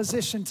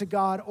opposition to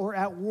God or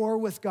at war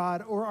with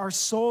God, or our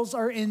souls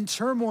are in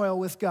turmoil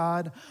with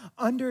God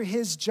under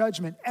his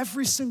judgment,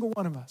 every single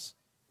one of us.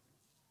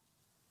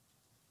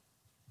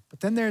 But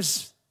then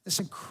there's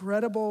this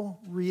incredible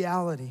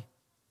reality.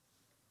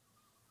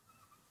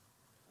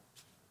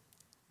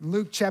 In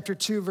Luke chapter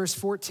 2, verse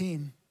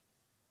 14,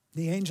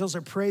 the angels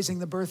are praising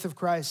the birth of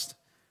Christ.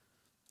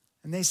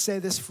 And they say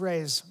this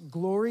phrase,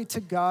 "Glory to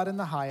God in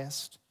the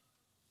highest,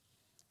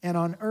 and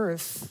on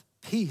earth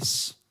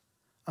peace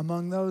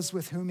among those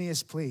with whom he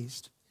is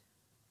pleased."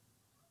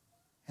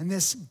 And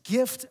this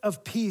gift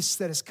of peace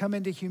that has come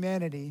into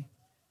humanity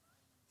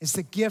is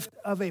the gift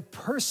of a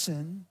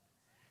person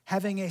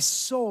having a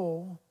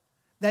soul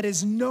that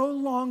is no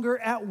longer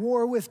at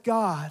war with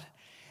God,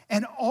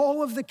 and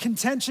all of the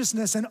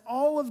contentiousness and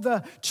all of the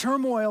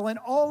turmoil and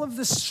all of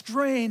the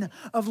strain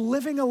of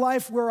living a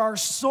life where our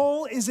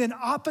soul is in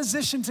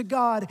opposition to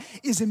God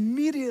is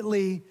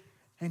immediately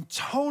and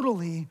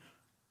totally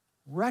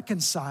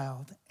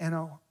reconciled,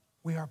 and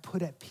we are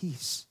put at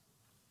peace.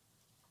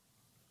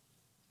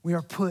 We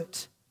are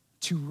put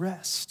to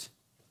rest.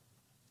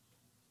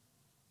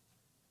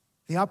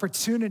 The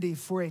opportunity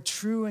for a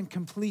true and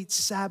complete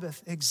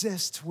Sabbath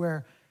exists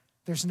where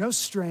there's no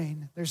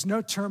strain, there's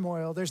no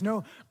turmoil, there's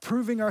no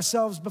proving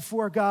ourselves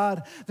before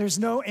God, there's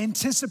no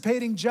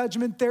anticipating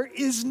judgment, there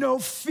is no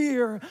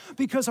fear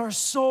because our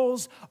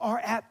souls are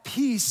at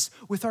peace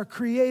with our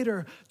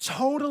Creator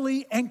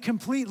totally and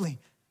completely.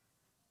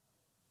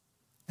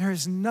 There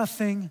is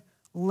nothing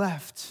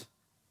left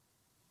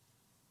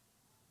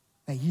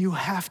that you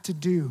have to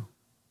do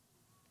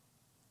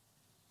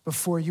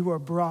before you are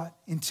brought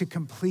into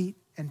complete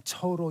and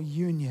total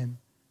union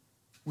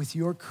with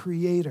your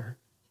Creator,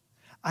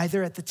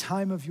 either at the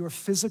time of your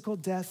physical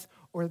death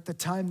or at the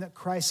time that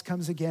Christ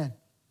comes again.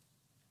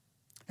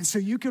 And so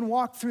you can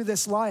walk through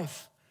this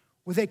life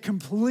with a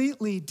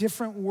completely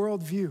different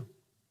worldview.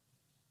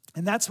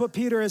 And that's what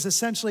Peter is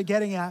essentially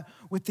getting at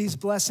with these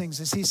blessings,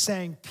 is he's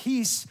saying,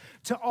 peace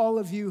to all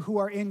of you who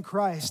are in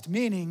Christ,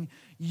 meaning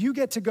you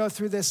get to go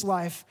through this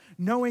life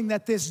knowing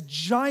that this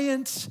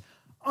giant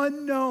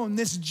unknown,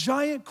 this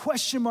giant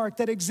question mark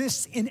that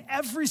exists in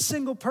every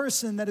single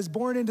person that is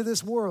born into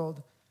this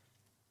world,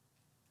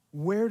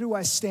 where do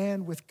I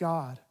stand with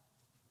God?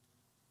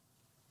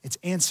 It's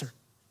answered.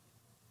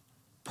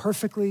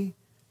 Perfectly,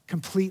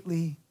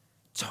 completely,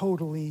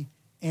 totally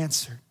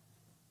answered.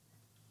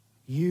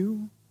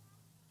 You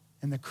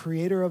and the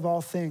Creator of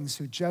all things,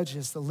 who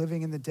judges the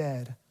living and the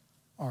dead,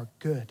 are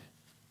good.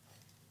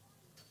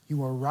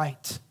 You are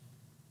right.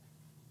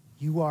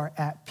 You are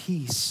at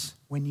peace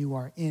when you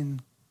are in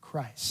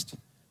Christ.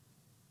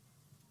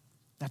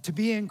 Now, to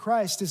be in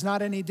Christ is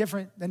not any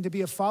different than to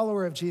be a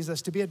follower of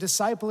Jesus, to be a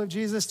disciple of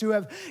Jesus, to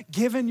have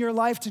given your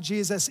life to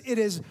Jesus. It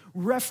is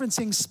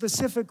referencing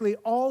specifically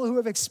all who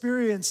have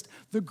experienced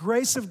the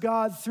grace of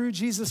God through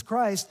Jesus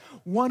Christ.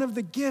 One of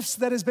the gifts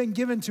that has been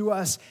given to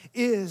us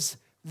is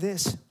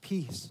this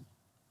peace.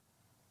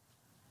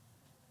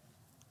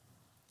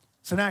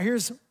 So now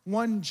here's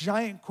one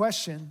giant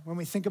question when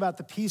we think about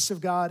the peace of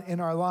God in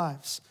our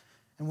lives.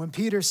 And when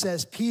Peter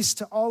says, peace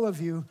to all of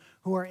you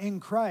who are in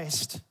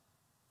Christ,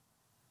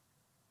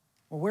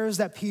 well, where is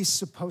that peace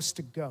supposed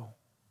to go?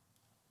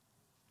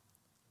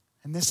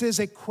 And this is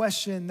a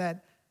question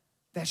that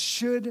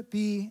should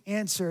be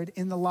answered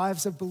in the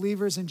lives of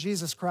believers in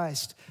Jesus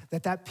Christ,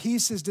 that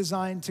peace is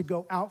designed to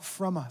go out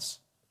from us.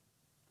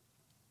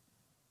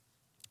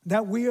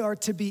 That we are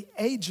to be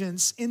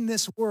agents in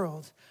this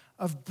world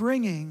of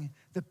bringing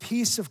the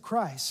peace of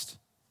Christ.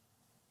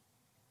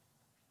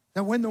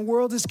 That when the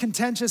world is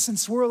contentious and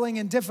swirling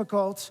and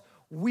difficult,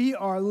 we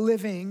are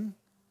living,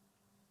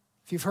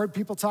 if you've heard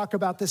people talk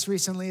about this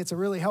recently, it's a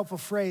really helpful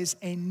phrase,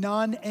 a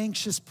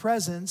non-anxious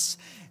presence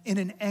in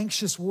an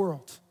anxious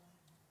world.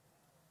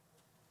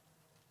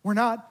 We're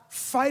not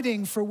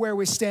fighting for where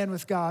we stand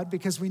with God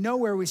because we know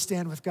where we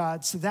stand with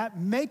God, so that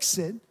makes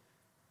it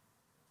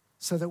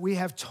so that we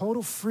have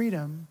total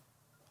freedom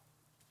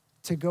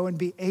to go and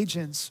be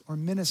agents or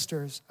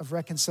ministers of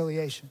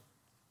reconciliation.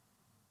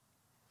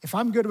 If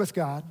I'm good with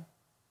God,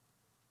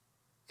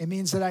 it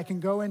means that I can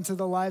go into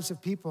the lives of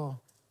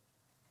people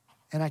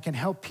and I can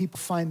help people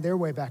find their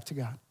way back to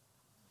God.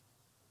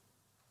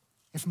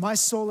 If my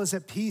soul is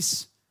at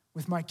peace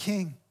with my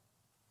King,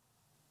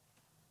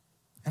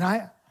 and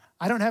I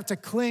don't have to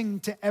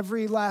cling to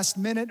every last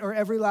minute or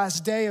every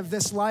last day of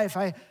this life.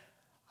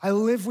 I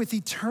live with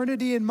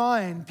eternity in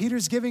mind.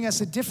 Peter's giving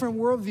us a different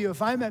worldview.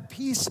 If I'm at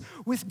peace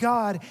with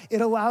God, it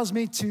allows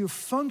me to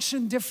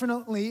function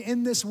differently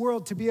in this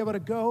world, to be able to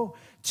go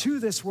to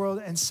this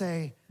world and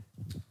say,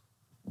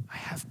 I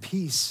have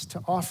peace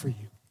to offer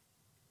you.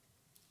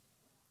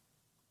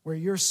 Where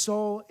your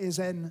soul is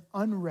in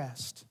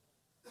unrest,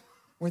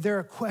 where there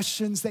are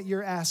questions that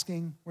you're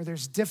asking, where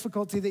there's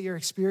difficulty that you're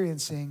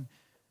experiencing,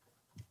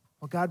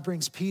 well, God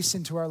brings peace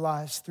into our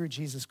lives through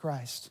Jesus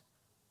Christ.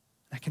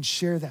 I can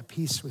share that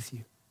peace with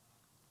you.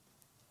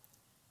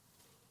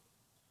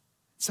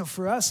 So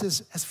for us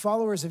as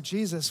followers of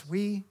Jesus,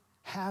 we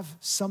have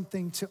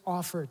something to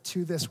offer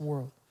to this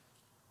world.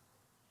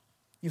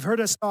 You've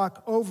heard us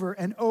talk over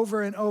and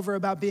over and over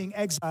about being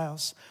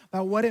exiles,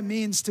 about what it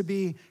means to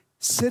be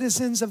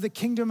citizens of the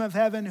kingdom of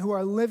heaven who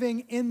are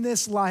living in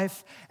this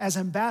life as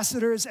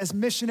ambassadors, as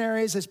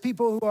missionaries, as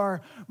people who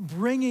are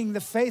bringing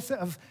the faith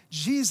of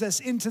Jesus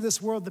into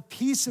this world, the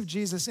peace of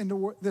Jesus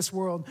into this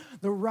world,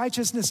 the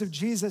righteousness of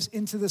Jesus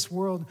into this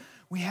world.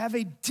 We have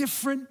a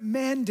different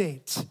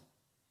mandate.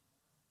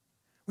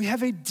 We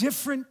have a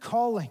different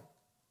calling.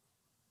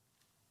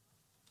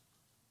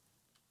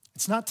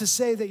 It's not to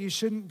say that you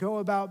shouldn't go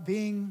about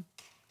being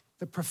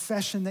the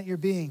profession that you're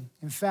being.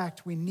 In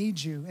fact, we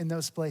need you in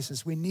those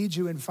places. We need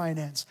you in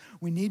finance.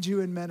 We need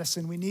you in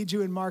medicine. We need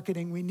you in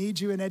marketing. We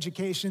need you in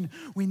education.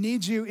 We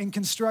need you in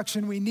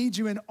construction. We need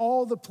you in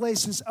all the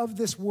places of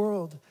this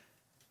world.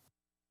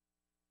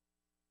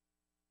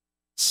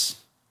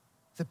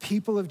 The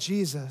people of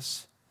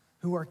Jesus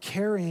who are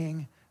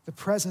carrying the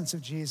presence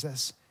of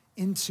Jesus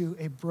into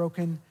a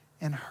broken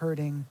and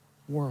hurting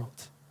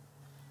world.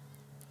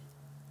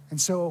 And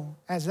so,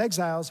 as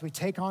exiles, we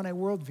take on a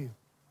worldview.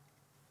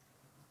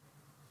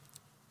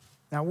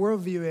 Now,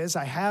 worldview is,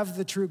 I have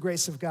the true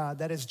grace of God,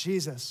 that is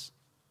Jesus.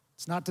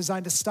 It's not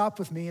designed to stop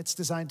with me. It's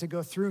designed to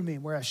go through me,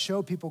 where I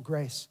show people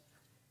grace.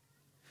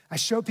 I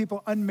show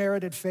people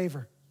unmerited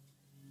favor.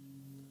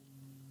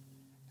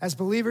 As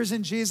believers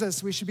in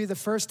Jesus, we should be the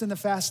first and the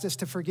fastest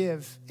to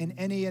forgive in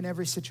any and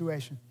every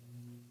situation,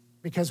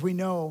 because we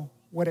know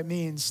what it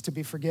means to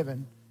be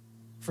forgiven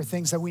for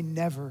things that we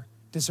never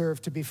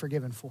deserve to be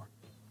forgiven for.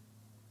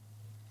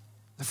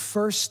 The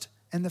first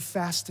and the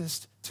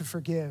fastest to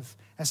forgive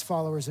as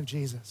followers of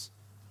Jesus.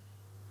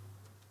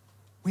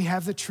 We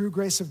have the true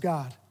grace of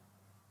God.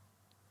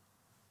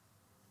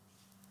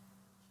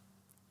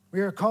 We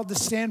are called to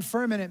stand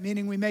firm in it,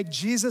 meaning we make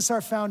Jesus our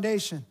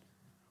foundation.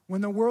 When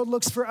the world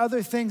looks for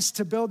other things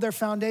to build their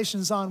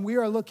foundations on, we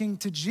are looking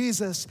to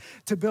Jesus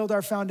to build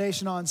our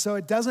foundation on. So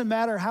it doesn't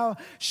matter how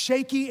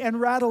shaky and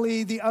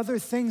rattly the other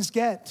things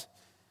get.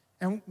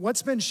 And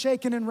what's been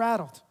shaken and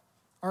rattled?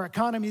 Our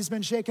economy's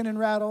been shaken and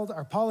rattled.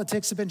 Our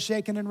politics have been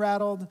shaken and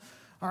rattled.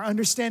 Our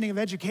understanding of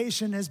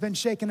education has been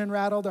shaken and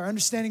rattled. Our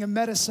understanding of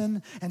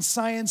medicine and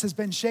science has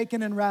been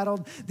shaken and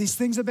rattled. These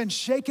things have been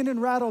shaken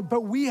and rattled,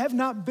 but we have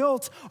not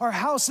built our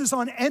houses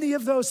on any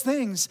of those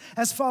things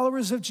as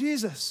followers of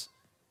Jesus.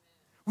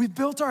 We've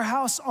built our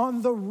house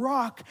on the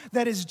rock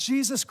that is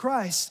Jesus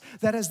Christ,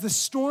 that as the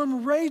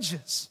storm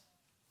rages,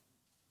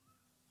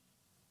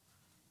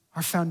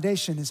 our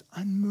foundation is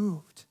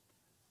unmoved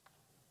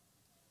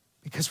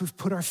because we've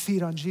put our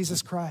feet on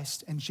Jesus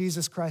Christ and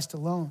Jesus Christ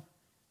alone.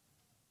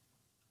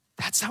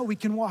 That's how we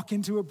can walk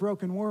into a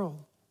broken world.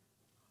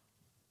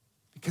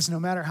 Because no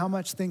matter how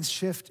much things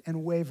shift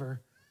and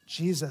waver,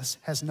 Jesus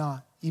has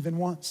not even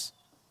once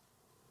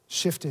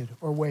shifted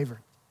or wavered.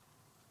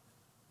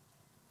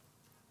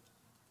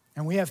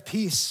 And we have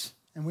peace,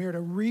 and we are to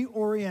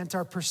reorient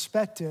our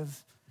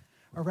perspective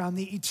around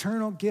the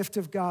eternal gift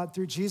of God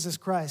through Jesus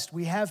Christ.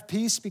 We have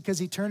peace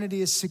because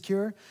eternity is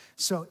secure.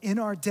 So in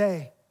our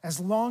day, as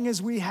long as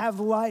we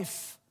have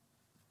life,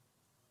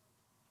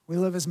 we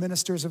live as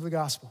ministers of the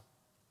gospel.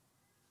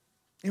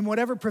 In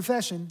whatever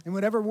profession, in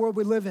whatever world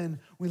we live in,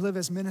 we live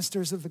as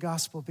ministers of the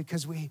gospel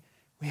because we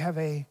have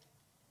an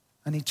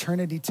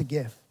eternity to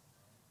give.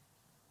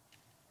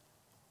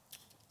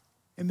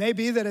 It may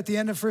be that at the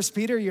end of 1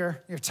 Peter,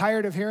 you're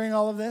tired of hearing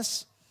all of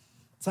this.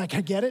 It's like,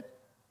 I get it.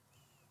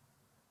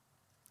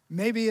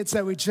 Maybe it's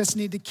that we just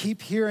need to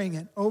keep hearing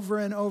it over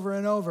and over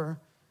and over,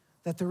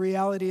 that the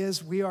reality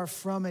is we are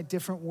from a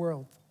different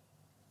world.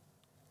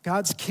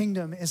 God's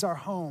kingdom is our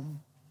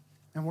home,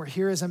 and we're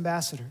here as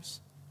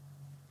ambassadors.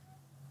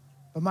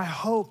 But my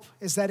hope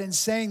is that in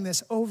saying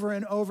this over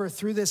and over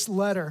through this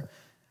letter,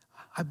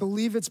 I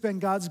believe it's been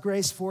God's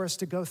grace for us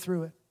to go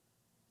through it.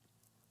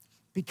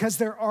 Because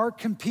there are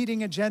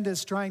competing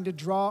agendas trying to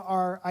draw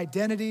our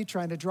identity,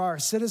 trying to draw our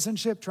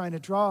citizenship, trying to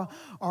draw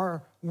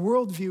our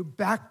worldview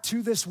back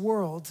to this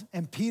world.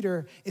 And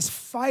Peter is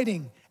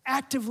fighting,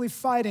 actively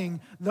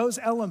fighting those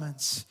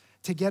elements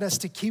to get us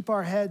to keep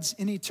our heads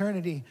in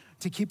eternity,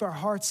 to keep our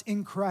hearts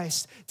in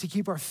Christ, to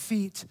keep our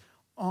feet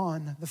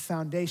on the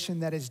foundation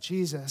that is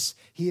Jesus.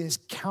 He is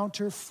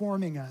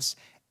counterforming us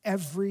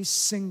every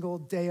single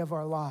day of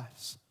our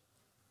lives.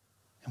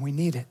 And we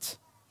need it.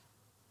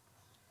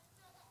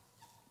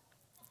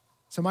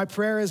 So my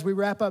prayer as we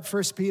wrap up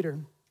 1 Peter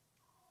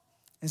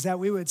is that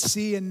we would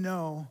see and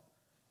know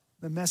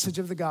the message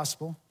of the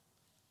gospel,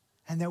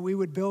 and that we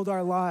would build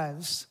our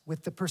lives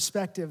with the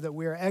perspective that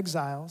we are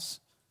exiles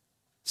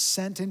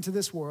sent into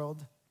this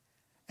world,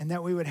 and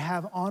that we would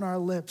have on our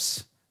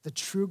lips the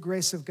true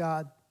grace of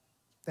God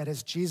that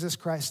is Jesus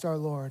Christ our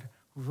Lord,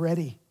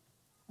 ready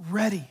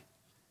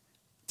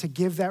to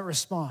give that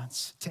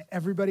response to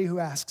everybody who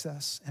asks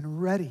us,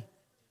 and ready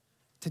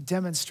to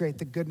demonstrate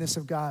the goodness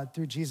of God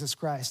through Jesus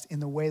Christ in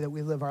the way that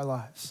we live our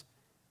lives.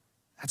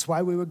 That's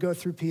why we would go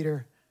through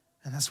Peter,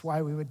 and that's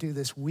why we would do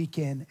this week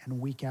in and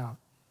week out.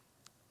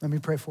 Let me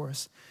pray for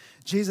us.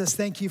 Jesus,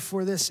 thank you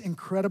for this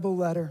incredible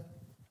letter.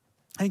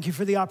 Thank you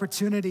for the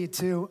opportunity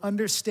to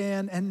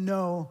understand and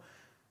know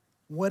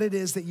what it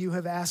is that you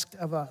have asked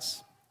of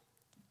us.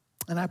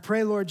 And I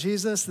pray, Lord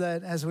Jesus,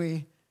 that as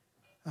we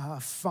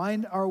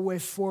find our way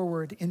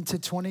forward into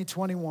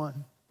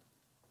 2021,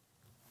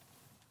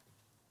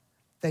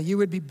 that you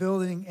would be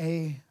building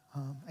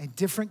a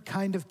different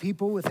kind of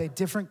people with a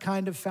different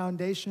kind of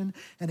foundation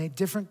and a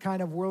different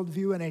kind of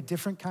worldview and a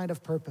different kind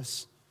of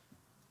purpose.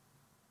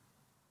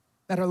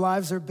 That our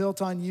lives are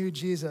built on you,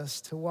 Jesus,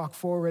 to walk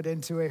forward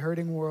into a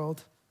hurting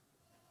world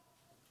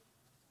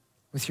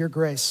with your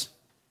grace,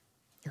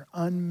 your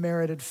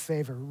unmerited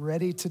favor,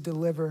 ready to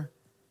deliver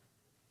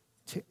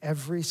to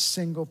every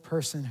single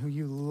person who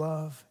you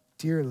love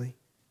dearly.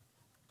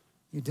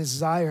 You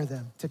desire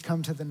them to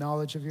come to the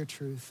knowledge of your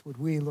truth. Would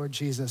we, Lord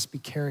Jesus, be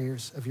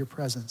carriers of your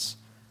presence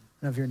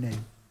and of your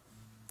name?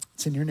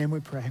 It's in your name we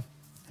pray.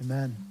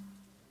 Amen.